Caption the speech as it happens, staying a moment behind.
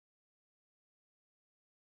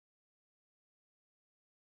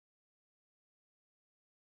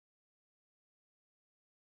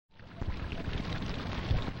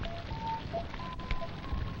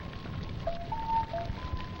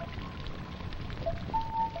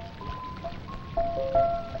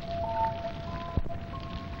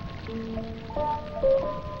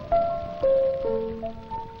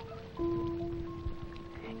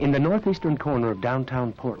In the northeastern corner of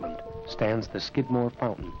downtown Portland stands the Skidmore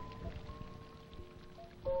Fountain.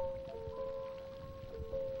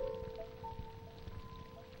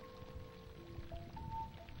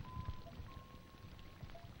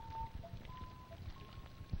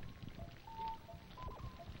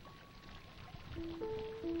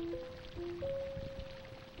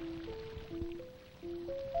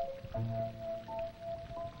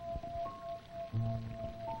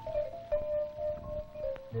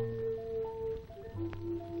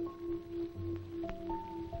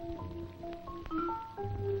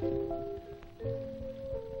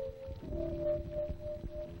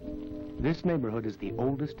 This neighborhood is the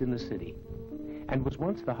oldest in the city and was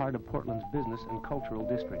once the heart of Portland's business and cultural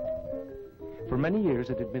district. For many years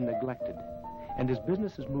it had been neglected, and as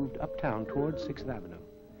businesses moved uptown towards 6th Avenue,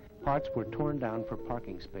 parts were torn down for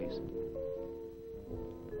parking space.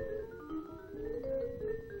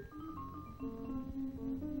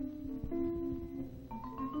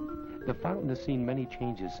 The fountain has seen many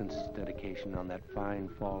changes since its dedication on that fine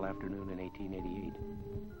fall afternoon in 1888.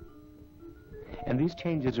 And these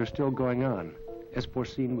changes are still going on, as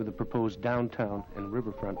foreseen with the proposed downtown and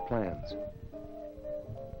riverfront plans.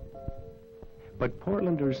 But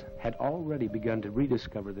Portlanders had already begun to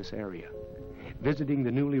rediscover this area, visiting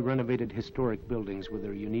the newly renovated historic buildings with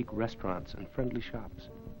their unique restaurants and friendly shops.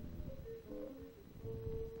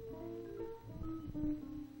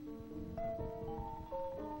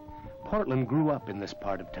 Portland grew up in this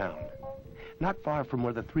part of town, not far from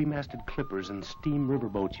where the three-masted clippers and steam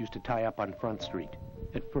riverboats used to tie up on Front Street.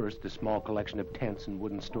 At first, a small collection of tents and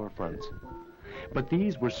wooden storefronts. But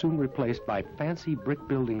these were soon replaced by fancy brick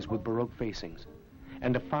buildings with Baroque facings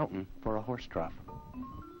and a fountain for a horse trough.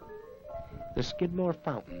 The Skidmore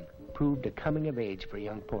Fountain proved a coming of age for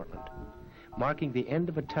young Portland, marking the end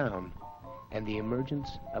of a town and the emergence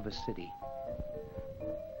of a city.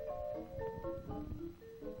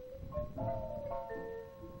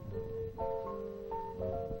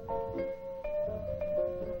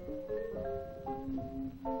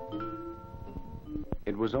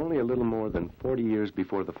 It was only a little more than 40 years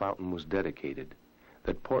before the fountain was dedicated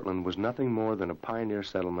that Portland was nothing more than a pioneer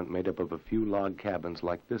settlement made up of a few log cabins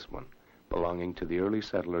like this one, belonging to the early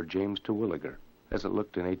settler James Terwilliger, as it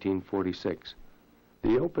looked in 1846.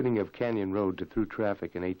 The opening of Canyon Road to through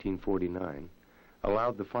traffic in 1849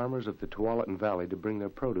 allowed the farmers of the Tualatin Valley to bring their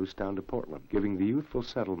produce down to Portland, giving the youthful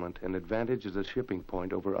settlement an advantage as a shipping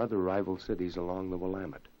point over other rival cities along the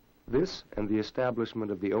Willamette. This and the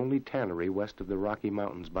establishment of the only tannery west of the Rocky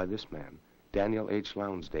Mountains by this man, Daniel H.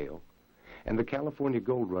 Lounsdale, and the California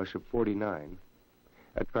gold rush of '49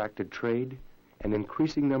 attracted trade and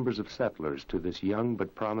increasing numbers of settlers to this young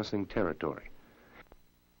but promising territory.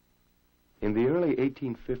 In the early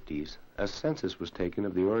 1850s, a census was taken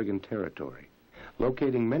of the Oregon Territory,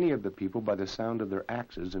 locating many of the people by the sound of their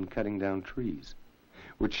axes in cutting down trees,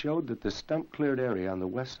 which showed that the stump-cleared area on the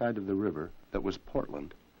west side of the river that was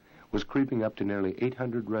Portland was creeping up to nearly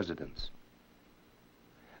 800 residents.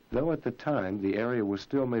 Though at the time the area was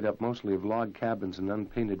still made up mostly of log cabins and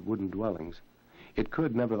unpainted wooden dwellings, it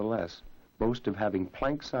could nevertheless boast of having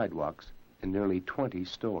plank sidewalks and nearly 20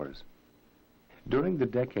 stores. During the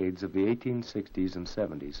decades of the 1860s and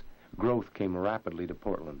 70s, growth came rapidly to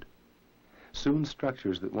Portland. Soon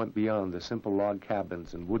structures that went beyond the simple log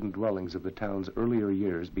cabins and wooden dwellings of the town's earlier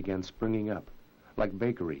years began springing up, like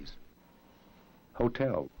bakeries,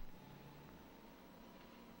 hotels,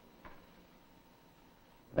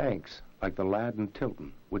 banks like the Ladd and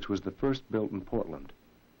Tilton, which was the first built in Portland,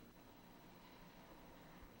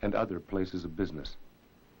 and other places of business.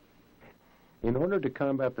 In order to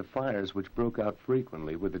combat the fires which broke out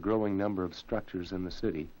frequently with the growing number of structures in the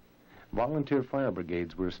city, volunteer fire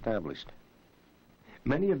brigades were established.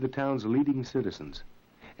 Many of the town's leading citizens,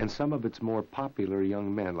 and some of its more popular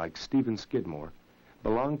young men like Stephen Skidmore,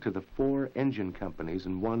 belonged to the 4 engine companies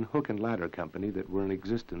and 1 hook and ladder company that were in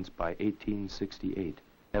existence by 1868.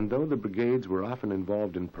 And though the brigades were often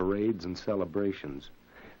involved in parades and celebrations,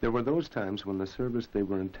 there were those times when the service they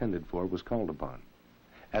were intended for was called upon,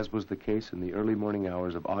 as was the case in the early morning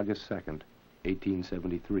hours of August 2nd,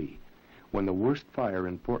 1873, when the worst fire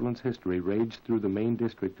in Portland's history raged through the main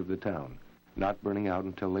district of the town, not burning out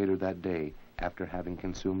until later that day after having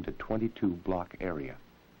consumed a 22-block area.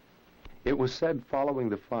 It was said following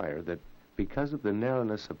the fire that because of the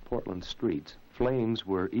narrowness of Portland's streets, flames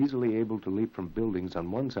were easily able to leap from buildings on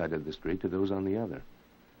one side of the street to those on the other.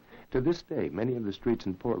 To this day, many of the streets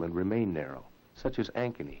in Portland remain narrow, such as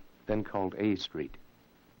Ankeny, then called A Street.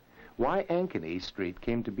 Why Ankeny Street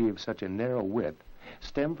came to be of such a narrow width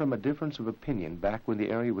stemmed from a difference of opinion back when the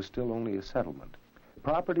area was still only a settlement.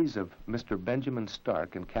 Properties of Mr. Benjamin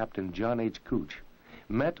Stark and Captain John H. Cooch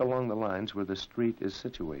met along the lines where the street is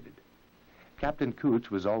situated. Captain Cooch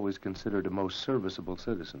was always considered a most serviceable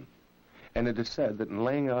citizen, and it is said that in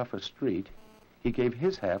laying off a street, he gave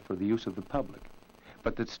his half for the use of the public,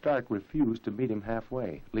 but that Stark refused to meet him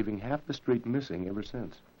halfway, leaving half the street missing ever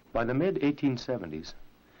since. By the mid-1870s,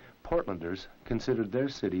 Portlanders considered their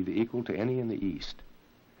city the equal to any in the East.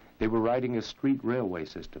 They were riding a street railway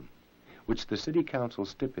system, which the city council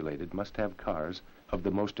stipulated must have cars of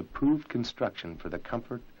the most approved construction for the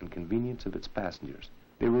comfort and convenience of its passengers.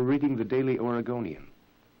 They were reading the Daily Oregonian,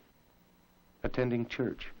 attending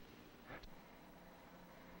church,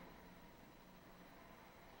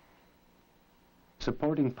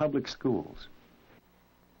 supporting public schools,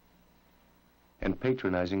 and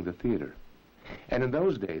patronizing the theater. And in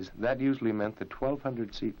those days, that usually meant the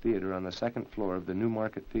 1,200-seat theater on the second floor of the New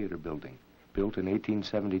Market Theater building, built in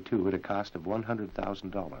 1872 at a cost of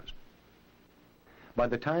 $100,000. By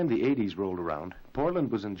the time the 80s rolled around,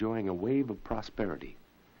 Portland was enjoying a wave of prosperity.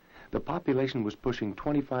 The population was pushing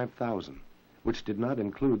 25,000, which did not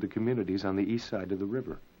include the communities on the east side of the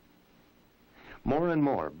river. More and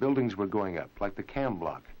more buildings were going up, like the Cam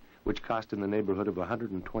Block, which cost in the neighborhood of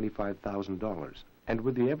 $125,000. And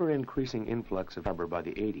with the ever-increasing influx of harbor by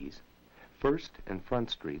the 80s, First and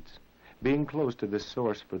Front Streets, being close to this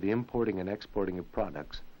source for the importing and exporting of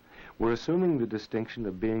products, were assuming the distinction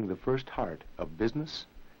of being the first heart of business,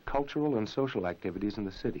 cultural, and social activities in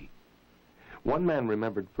the city. One man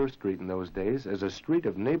remembered First Street in those days as a street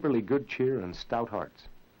of neighborly good cheer and stout hearts,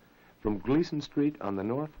 from Gleason Street on the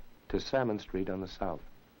north to Salmon Street on the south.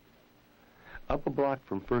 Up a block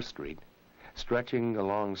from First Street, stretching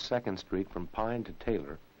along 2nd Street from Pine to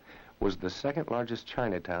Taylor, was the second largest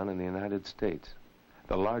Chinatown in the United States,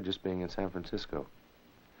 the largest being in San Francisco.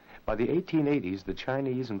 By the 1880s, the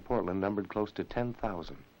Chinese in Portland numbered close to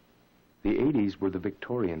 10,000. The 80s were the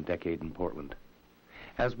Victorian decade in Portland,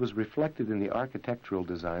 as was reflected in the architectural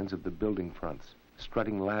designs of the building fronts,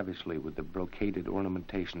 strutting lavishly with the brocaded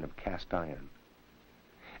ornamentation of cast iron.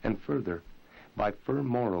 And further, by firm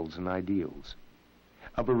morals and ideals,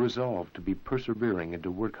 of a resolve to be persevering and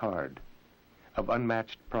to work hard, of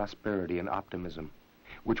unmatched prosperity and optimism,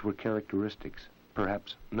 which were characteristics,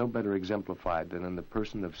 perhaps no better exemplified than in the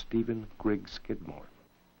person of Stephen Griggs Skidmore.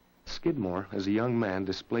 Skidmore, as a young man,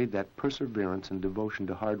 displayed that perseverance and devotion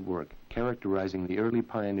to hard work characterizing the early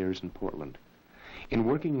pioneers in Portland, in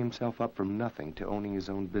working himself up from nothing to owning his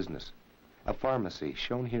own business, a pharmacy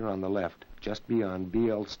shown here on the left, just beyond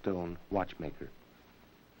B.L. Stone, watchmaker.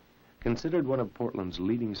 Considered one of Portland's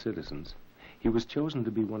leading citizens, he was chosen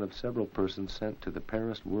to be one of several persons sent to the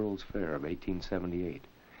Paris World's Fair of 1878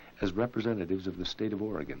 as representatives of the state of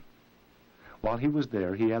Oregon. While he was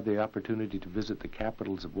there, he had the opportunity to visit the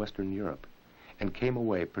capitals of Western Europe and came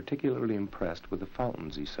away particularly impressed with the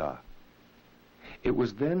fountains he saw. It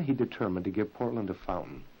was then he determined to give Portland a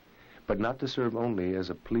fountain, but not to serve only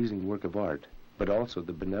as a pleasing work of art, but also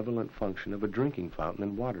the benevolent function of a drinking fountain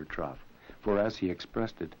and water trough, for, as he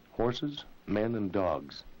expressed it, horses, men, and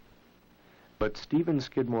dogs. But Stephen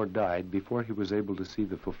Skidmore died before he was able to see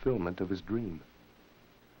the fulfillment of his dream.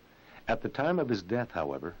 At the time of his death,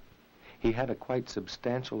 however, he had a quite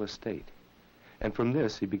substantial estate, and from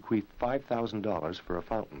this he bequeathed $5,000 for a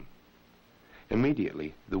fountain.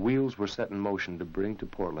 Immediately, the wheels were set in motion to bring to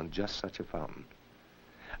Portland just such a fountain.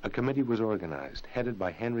 A committee was organized, headed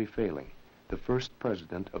by Henry Failing, the first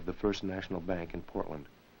president of the First National Bank in Portland.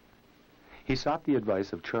 He sought the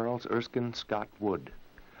advice of Charles Erskine Scott Wood,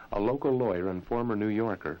 a local lawyer and former New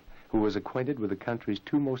Yorker who was acquainted with the country's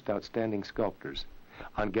two most outstanding sculptors,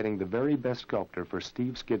 on getting the very best sculptor for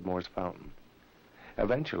Steve Skidmore's fountain.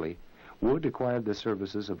 Eventually, Wood acquired the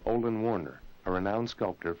services of Olin Warner, a renowned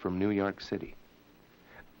sculptor from New York City.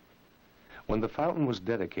 When the fountain was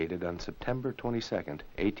dedicated on September 22,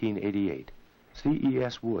 1888,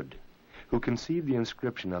 C.E.S. Wood, who conceived the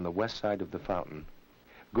inscription on the west side of the fountain,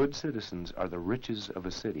 "Good citizens are the riches of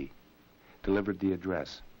a city," delivered the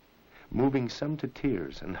address, moving some to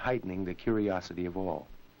tears and heightening the curiosity of all.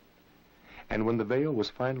 And when the veil was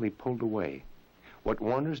finally pulled away, what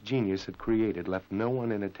Warner's genius had created left no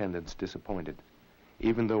one in attendance disappointed,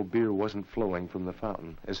 even though beer wasn't flowing from the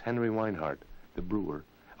fountain, as Henry Weinhardt, the brewer,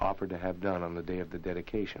 offered to have done on the day of the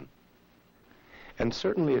dedication. And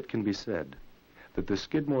certainly it can be said that the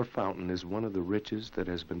Skidmore fountain is one of the riches that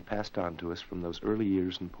has been passed on to us from those early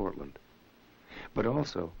years in Portland. But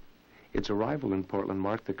also, its arrival in Portland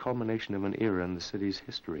marked the culmination of an era in the city's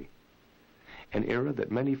history, an era that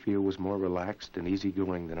many feel was more relaxed and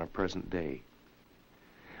easygoing than our present day.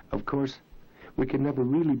 Of course, we can never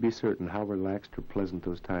really be certain how relaxed or pleasant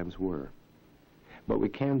those times were. But we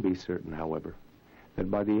can be certain, however, that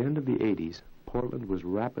by the end of the 80s, Portland was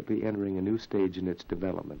rapidly entering a new stage in its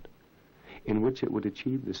development, in which it would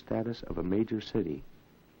achieve the status of a major city,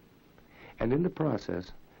 and in the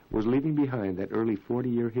process was leaving behind that early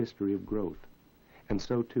 40-year history of growth, and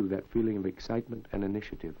so too that feeling of excitement and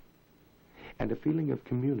initiative, and a feeling of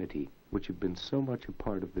community which had been so much a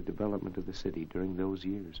part of the development of the city during those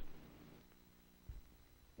years.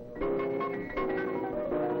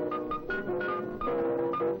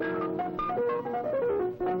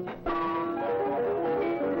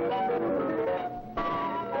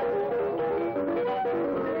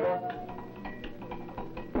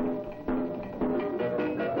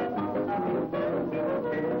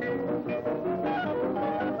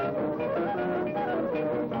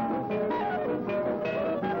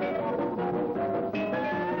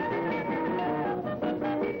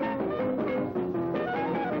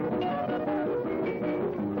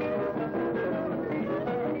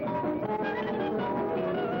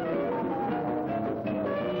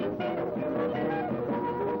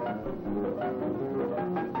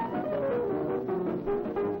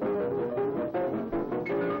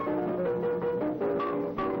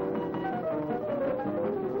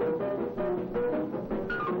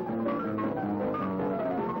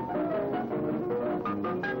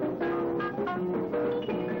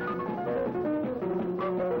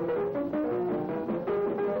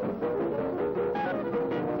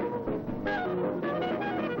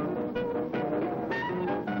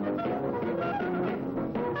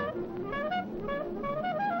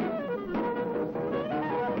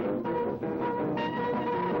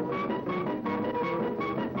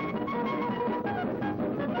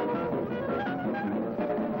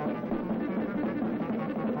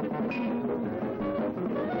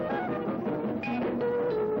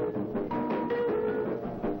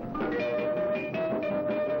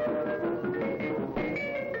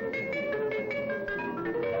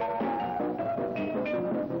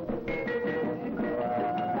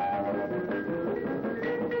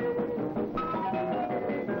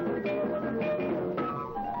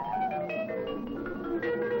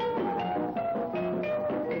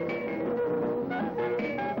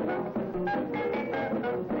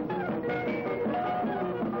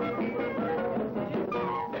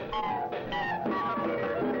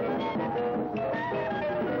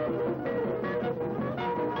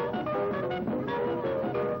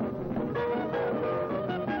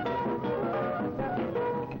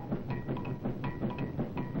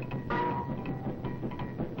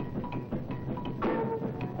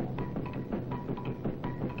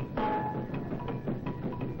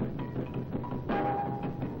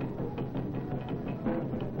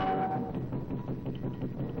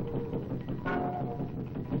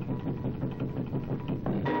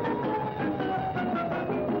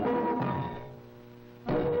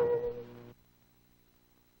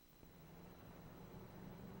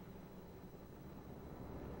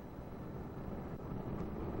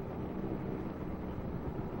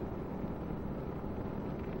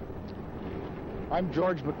 I'm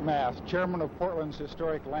George McMath, chairman of Portland's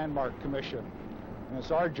Historic Landmark Commission, and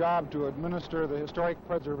it's our job to administer the historic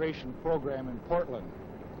preservation program in Portland.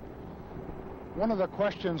 One of the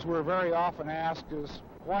questions we're very often asked is,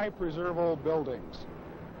 why preserve old buildings?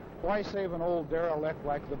 Why save an old derelict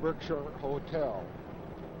like the Berkshire Hotel?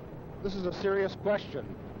 This is a serious question,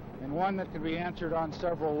 and one that can be answered on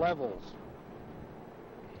several levels.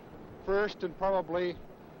 First, and probably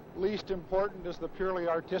least important, is the purely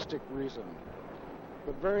artistic reason.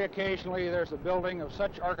 But very occasionally there's a building of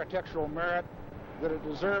such architectural merit that it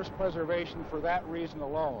deserves preservation for that reason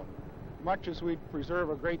alone, much as we'd preserve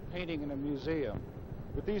a great painting in a museum.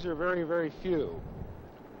 But these are very, very few.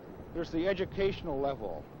 There's the educational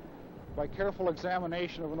level. By careful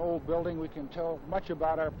examination of an old building, we can tell much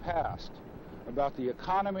about our past, about the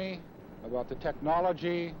economy, about the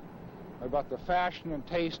technology, about the fashion and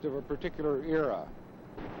taste of a particular era.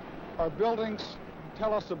 Our buildings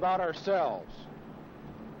tell us about ourselves.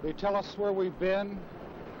 They tell us where we've been,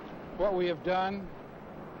 what we have done,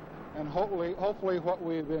 and hopefully what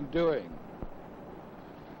we've been doing.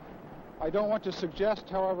 I don't want to suggest,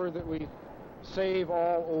 however, that we save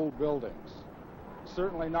all old buildings.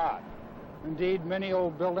 Certainly not. Indeed, many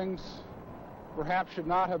old buildings perhaps should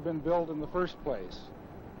not have been built in the first place.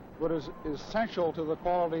 But it is essential to the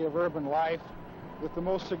quality of urban life that the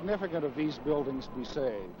most significant of these buildings be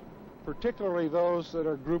saved, particularly those that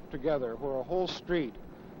are grouped together, where a whole street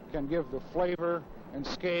can give the flavor and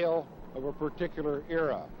scale of a particular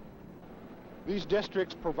era. These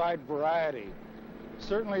districts provide variety.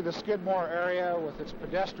 Certainly the Skidmore area, with its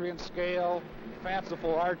pedestrian scale,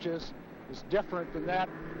 fanciful arches, is different than that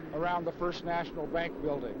around the First National Bank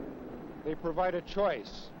building. They provide a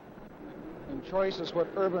choice, and choice is what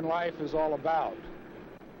urban life is all about.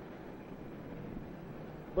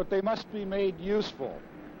 But they must be made useful.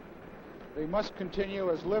 They must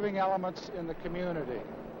continue as living elements in the community.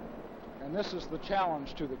 And this is the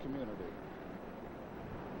challenge to the community.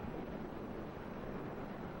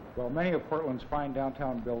 While many of Portland's fine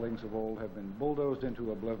downtown buildings of old have been bulldozed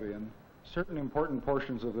into oblivion, certain important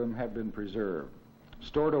portions of them have been preserved,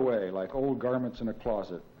 stored away like old garments in a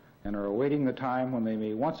closet, and are awaiting the time when they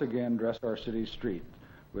may once again dress our city's streets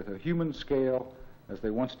with a human scale as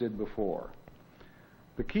they once did before.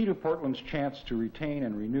 The key to Portland's chance to retain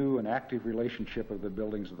and renew an active relationship of the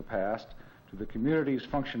buildings of the past to the community's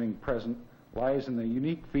functioning present lies in the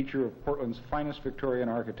unique feature of Portland's finest Victorian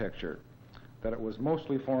architecture, that it was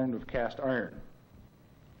mostly formed of cast iron.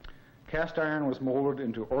 Cast iron was molded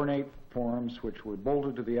into ornate forms which were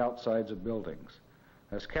bolted to the outsides of buildings.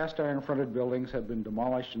 As cast iron-fronted buildings have been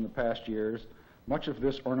demolished in the past years, much of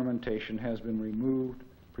this ornamentation has been removed,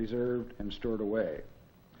 preserved, and stored away.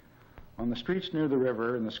 On the streets near the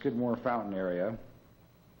river in the Skidmore Fountain area,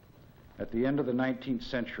 at the end of the 19th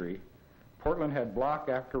century, Portland had block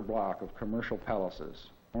after block of commercial palaces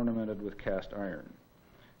ornamented with cast iron.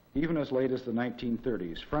 Even as late as the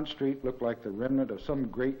 1930s, Front Street looked like the remnant of some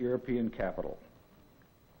great European capital.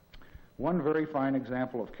 One very fine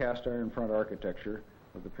example of cast iron front architecture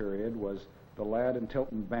of the period was the Ladd and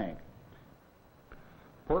Tilton Bank.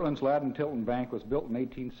 Portland's Ladd and Tilton Bank was built in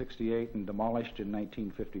 1868 and demolished in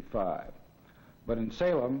 1955. But in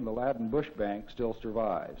Salem, the Ladd and Bush Bank still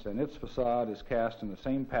survives, and its facade is cast in the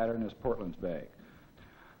same pattern as Portland's bank.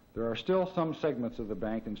 There are still some segments of the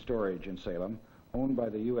bank in storage in Salem, owned by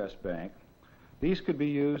the U.S. Bank. These could be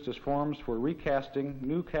used as forms for recasting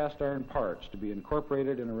new cast iron parts to be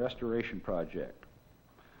incorporated in a restoration project.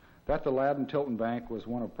 That the Ladd and Tilton Bank was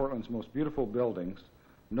one of Portland's most beautiful buildings,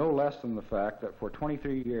 no less than the fact that for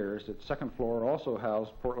 23 years its second floor also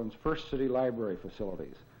housed Portland's first city library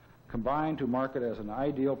facilities, combined to mark it as an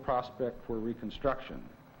ideal prospect for reconstruction.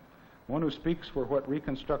 One who speaks for what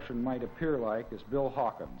reconstruction might appear like is Bill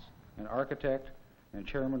Hawkins, an architect and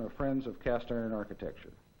chairman of Friends of Cast Iron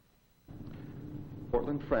Architecture.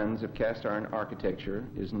 Portland Friends of Cast Iron Architecture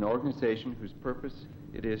is an organization whose purpose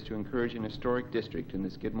it is to encourage an historic district in the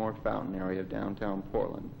Skidmore Fountain area of downtown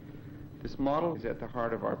Portland. This model is at the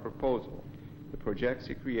heart of our proposal. It projects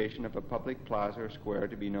the creation of a public plaza or square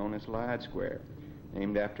to be known as Ladd Square,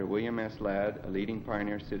 named after William S. Ladd, a leading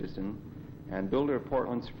pioneer citizen and builder of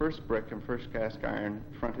Portland's first brick and first cast iron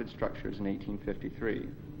fronted structures in 1853.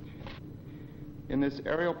 In this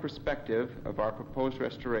aerial perspective of our proposed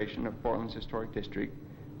restoration of Portland's historic district,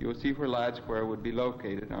 you will see where Ladd Square would be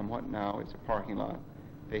located on what now is a parking lot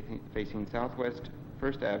facing southwest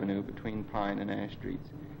 1st Avenue between Pine and Ash Streets.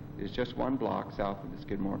 It is just 1 block south of the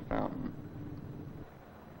Skidmore Fountain.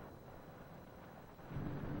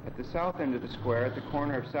 At the south end of the square, at the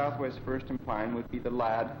corner of Southwest 1st and Pine, would be the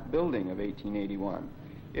Ladd Building of 1881.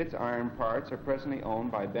 Its iron parts are presently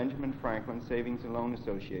owned by Benjamin Franklin Savings and Loan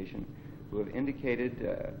Association, who have indicated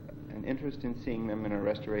an interest in seeing them in a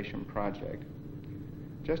restoration project.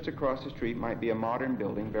 Just across the street might be a modern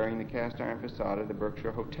building bearing the cast iron facade of the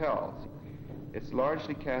Berkshire Hotel. Its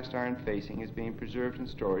largely cast iron facing is being preserved in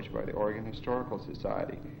storage by the Oregon Historical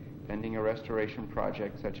Society, pending a restoration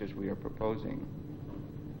project such as we are proposing.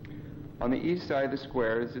 On the east side of the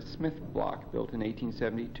square is the Smith block, built in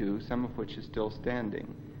 1872, some of which is still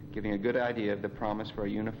standing, giving a good idea of the promise for a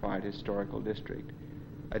unified historical district.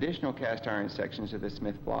 Additional cast iron sections of the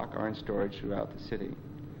Smith block are in storage throughout the city.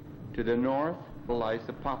 To the north lies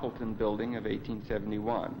the Poppleton Building of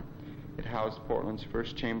 1871. It housed Portland's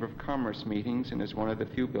first Chamber of Commerce meetings and is one of the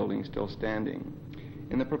few buildings still standing.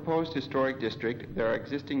 In the proposed historic district, there are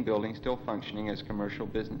existing buildings still functioning as commercial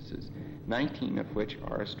businesses, 19 of which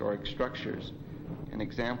are historic structures, an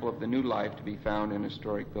example of the new life to be found in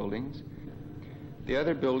historic buildings. The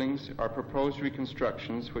other buildings are proposed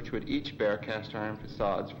reconstructions which would each bear cast iron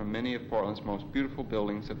facades from many of Portland's most beautiful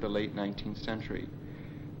buildings of the late 19th century.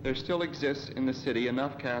 There still exists in the city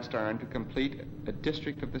enough cast iron to complete a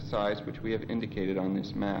district of the size which we have indicated on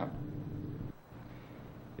this map.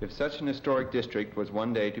 If such an historic district was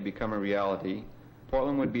one day to become a reality,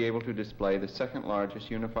 Portland would be able to display the second largest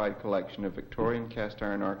unified collection of Victorian cast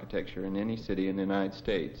iron architecture in any city in the United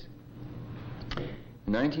States.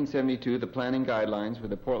 In 1972, the planning guidelines for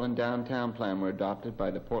the Portland Downtown Plan were adopted by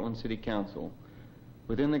the Portland City Council.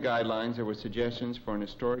 Within the guidelines, there were suggestions for an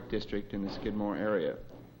historic district in the Skidmore area.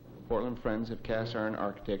 Portland Friends of Cast Iron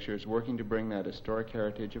Architecture is working to bring that historic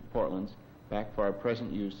heritage of Portland's back for our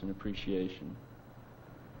present use and appreciation.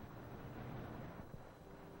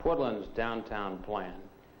 Portland's downtown plan,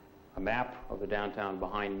 a map of the downtown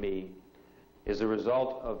behind me, is the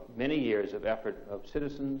result of many years of effort of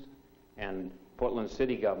citizens and Portland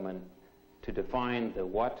city government to define the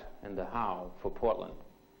what and the how for Portland.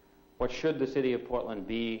 What should the city of Portland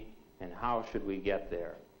be, and how should we get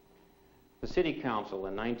there? The City Council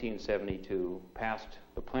in 1972 passed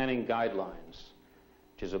the Planning Guidelines,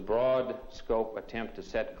 which is a broad scope attempt to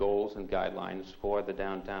set goals and guidelines for the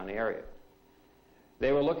downtown area.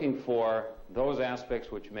 They were looking for those aspects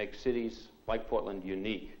which make cities like Portland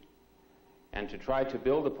unique, and to try to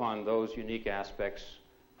build upon those unique aspects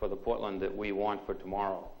for the Portland that we want for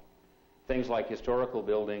tomorrow. Things like historical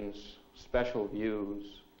buildings, special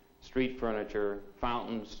views, street furniture,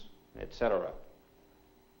 fountains, etc.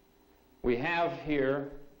 We have here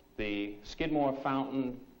the Skidmore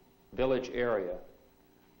Fountain Village area,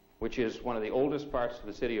 which is one of the oldest parts of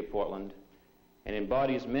the city of Portland and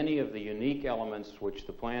embodies many of the unique elements which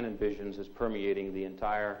the plan envisions as permeating the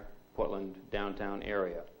entire Portland downtown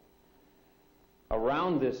area.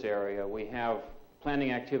 Around this area, we have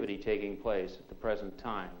planning activity taking place at the present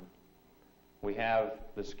time. We have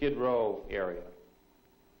the Skid Row area.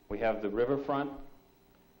 We have the riverfront,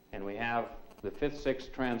 and we have the 5th,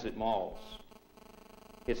 6th transit malls.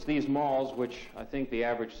 It's these malls which I think the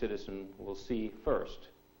average citizen will see first.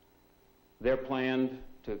 They're planned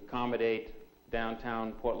to accommodate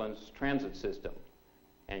downtown Portland's transit system,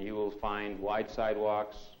 and you will find wide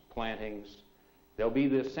sidewalks, plantings. They'll be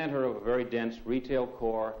the center of a very dense retail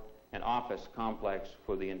core and office complex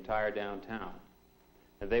for the entire downtown.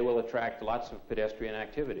 And they will attract lots of pedestrian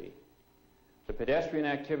activity. The pedestrian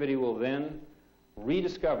activity will then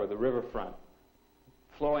rediscover the riverfront,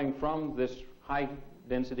 flowing from this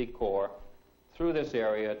high-density core through this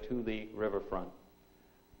area to the riverfront.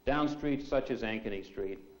 Down streets such as Ankeny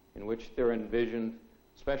Street, in which there are envisioned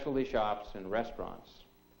specialty shops and restaurants.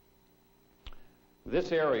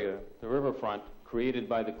 This area, the riverfront, created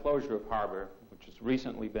by the closure of Harbor, which has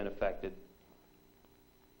recently been effected,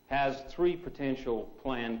 has 3 potential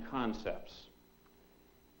plan concepts.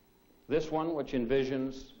 This one, which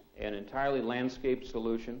envisions an entirely landscaped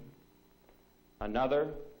solution. Another,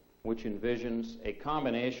 which envisions a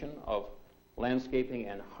combination of landscaping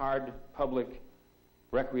and hard public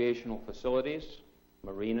recreational facilities,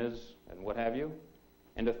 marinas and what have you.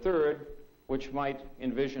 And a third, which might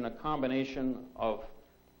envision a combination of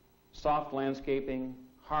soft landscaping,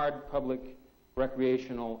 hard public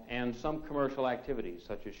recreational, and some commercial activities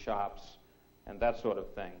such as shops and that sort of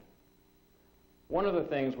thing. One of the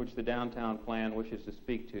things which the downtown plan wishes to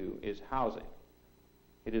speak to is housing.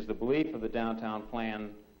 It is the belief of the downtown plan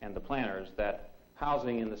and the planners that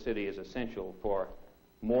housing in the city is essential for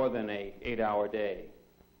more than an 8-hour day.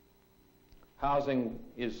 Housing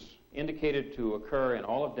is indicated to occur in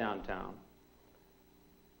all of downtown.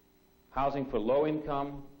 Housing for low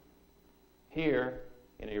income here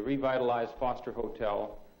in a revitalized Foster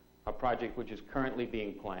Hotel, a project which is currently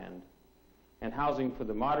being planned, and housing for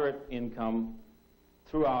the moderate income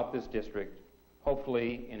throughout this district,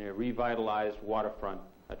 hopefully in a revitalized waterfront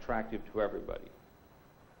attractive to everybody.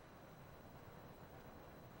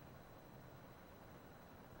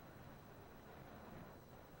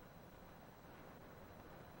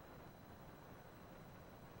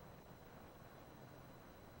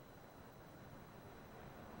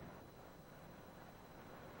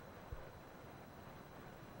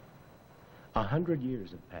 A 100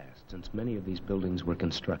 years have passed since many of these buildings were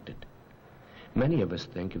constructed. Many of us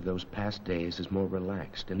think of those past days as more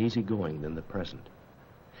relaxed and easygoing than the present.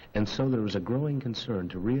 And so there is a growing concern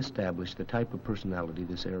to reestablish the type of personality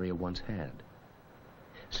this area once had.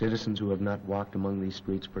 Citizens who have not walked among these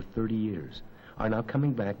streets for 30 years are now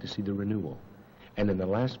coming back to see the renewal. And in the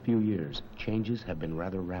last few years, changes have been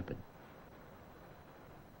rather rapid.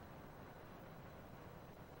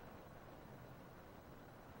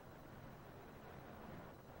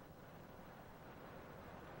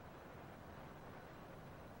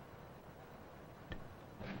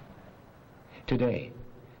 Today,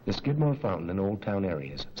 the Skidmore Fountain and Old Town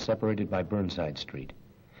areas, separated by Burnside Street,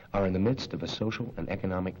 are in the midst of a social and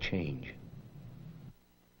economic change.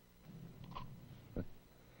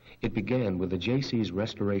 It began with the J.C.'s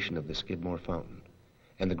restoration of the Skidmore Fountain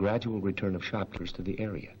and the gradual return of shopkeepers to the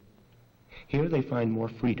area. Here they find more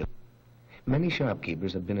freedom. Many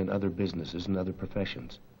shopkeepers have been in other businesses and other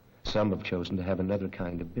professions. Some have chosen to have another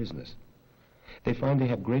kind of business. They find they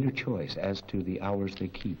have greater choice as to the hours they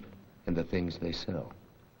keep and the things they sell.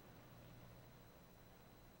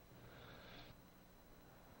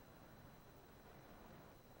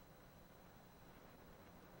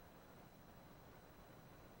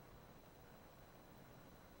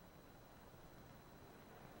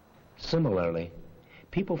 Similarly,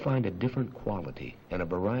 people find a different quality and a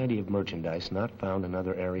variety of merchandise not found in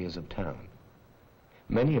other areas of town.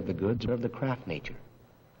 Many of the goods are of the craft nature,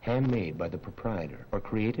 handmade by the proprietor or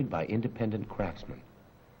created by independent craftsmen.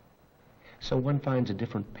 So one finds a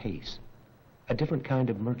different pace, a different kind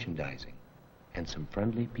of merchandising, and some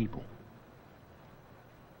friendly people.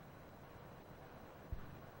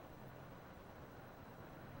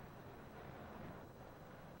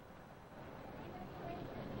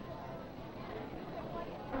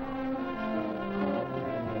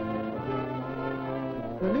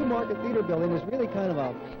 The New Market Theater building is really kind of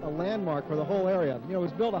a landmark for the whole area. You know, it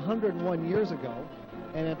was built 101 years ago,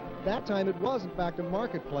 and at that time it was, in fact, a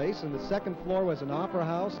marketplace, and the second floor was an opera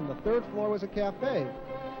house, and the third floor was a cafe.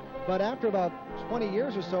 But after about 20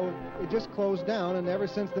 years or so, it just closed down, and ever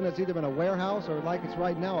since then it's either been a warehouse or, like it's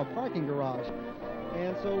right now, a parking garage.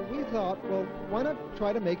 And so we thought, well, why not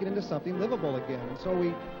try to make it into something livable again? And so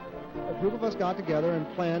a group of us got together and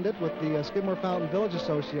planned it with the Skidmore Fountain Village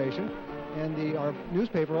Association and our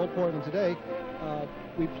newspaper, Old Portland Today.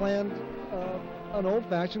 We planned an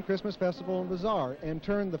old-fashioned Christmas festival and bazaar and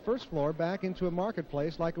turned the first floor back into a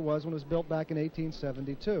marketplace like it was when it was built back in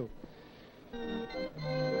 1872.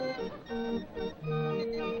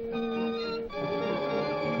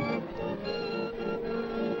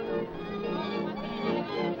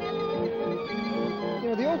 You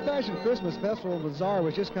know, the old-fashioned Christmas festival and bazaar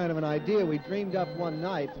was just kind of an idea we dreamed up one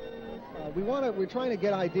night. We're trying to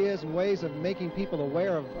get ideas and ways of making people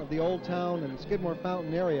aware of the old town and Skidmore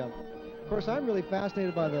Fountain area. Of course, I'm really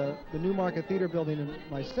fascinated by the New Market Theater building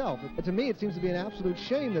myself. But to me, it seems to be an absolute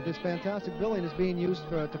shame that this fantastic building is being used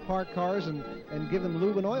to park cars and give them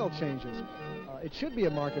lube and oil changes. It should be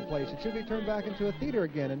a marketplace. It should be turned back into a theater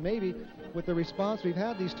again. And maybe with the response we've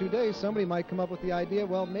had these 2 days, somebody might come up with the idea,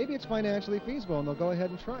 well, maybe it's financially feasible, and they'll go ahead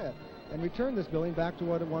and try it and return this building back to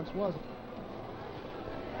what it once was.